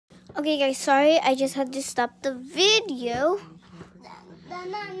Okay, guys, sorry, I just had to stop the video.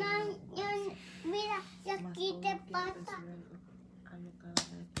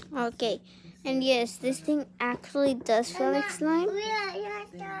 Okay, and yes, this thing actually does feel like slime.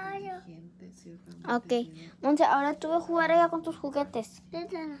 Okay, Monse, ahora tú vas a jugar allá con tus juguetes.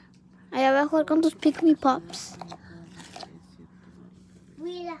 Allá vas a jugar con tus Pick Me Pops.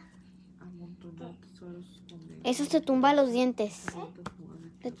 Eso te tumba los dientes.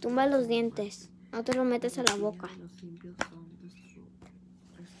 Te tumba los dientes. No te lo metes a la boca.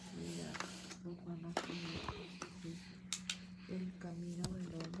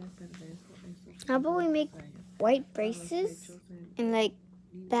 How about we make white braces and like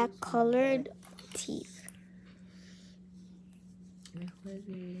that colored teeth?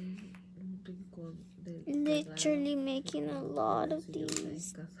 Literally making a lot of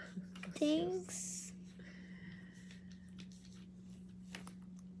these things.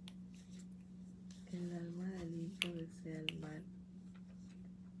 El alma del hijo desea el mal.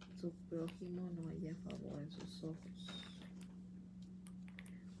 Su prójimo no halla favor en sus ojos.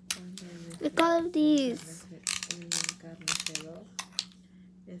 Look at all of these. El encarnecedor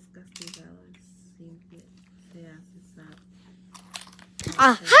es castigado, el simple se hace sabio.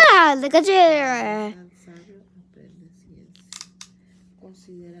 Aha! Look at you. El sabio aprende ciencia.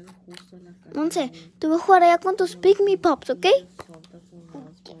 Considera lo justo la carne. Monse, tú vas a jugar allá con tus Pick Me Pops, ¿ok?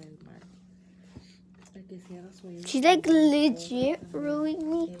 She's like legit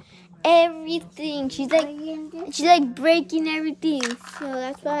ruining everything. She's like breaking everything. So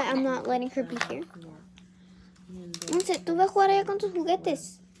that's why I'm not letting her be here. Monse, tú vas a jugar allá con tus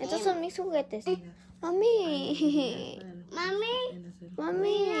juguetes. Estos son mis juguetes. Mami.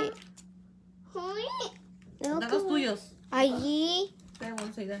 Mami. ¿Dónde los tuyos? Allí.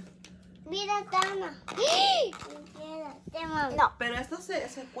 Mira, Tama. No. Pero estos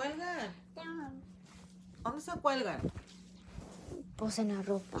se cuelgan. ¿Dónde se cuelgan? Pues en la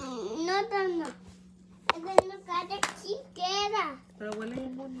ropa. No, Tama. Es en lugar de chiquera. Pero huele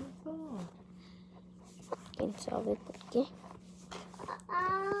bien bonito. ¿Quién sabe por qué?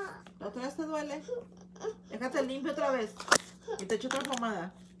 ¿La otra vez te duele? Déjate limpio otra vez. Y te echo otra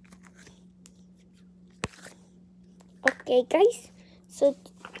pomada. Okay, guys. So,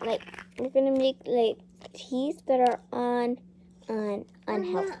 like, we're gonna make like teeth that are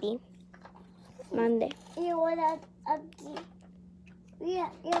unhealthy. Mande. Igual aquí.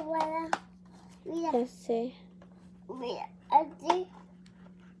 Mira, igual. Mira, Ya sé. mira, aquí.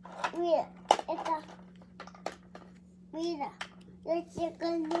 Mira, esta. Mira, la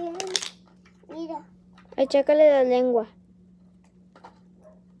chica bien. Mira. Ay, chécale la lengua.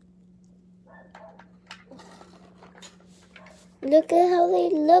 Look at how they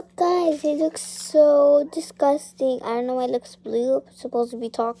look, guys. They look so disgusting. I don't know why it looks blue. It's supposed to be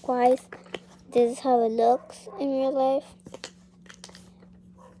turquoise. This is how it looks in real life.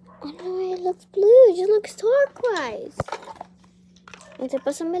 I don't know why it looks blue. It just looks turquoise. Entonces,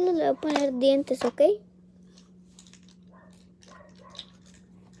 pásamelo, le voy a poner dientes, ¿ok?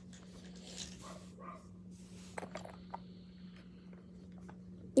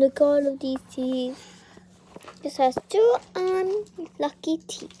 Look at all of these teeth. This has two lucky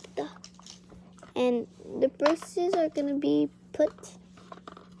teeth. And the braces are gonna be put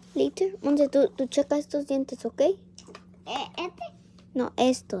later. Monse, tú checa estos dientes, ¿ok? Este. No,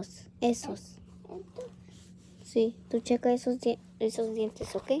 esos. Sí, tú checa esos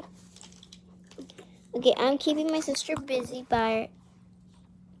dientes, ¿ok? Okay, I'm keeping my sister busy by...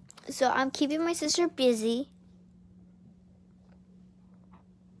 So, I'm keeping my sister busy.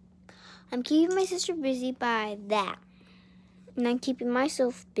 I'm keeping my sister busy by that. And I'm keeping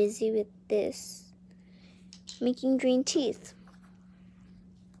myself busy with this. Making green teeth.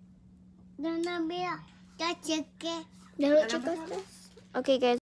 No, mira, ya chequé. ¿Ya lo checaste? Okay, guys.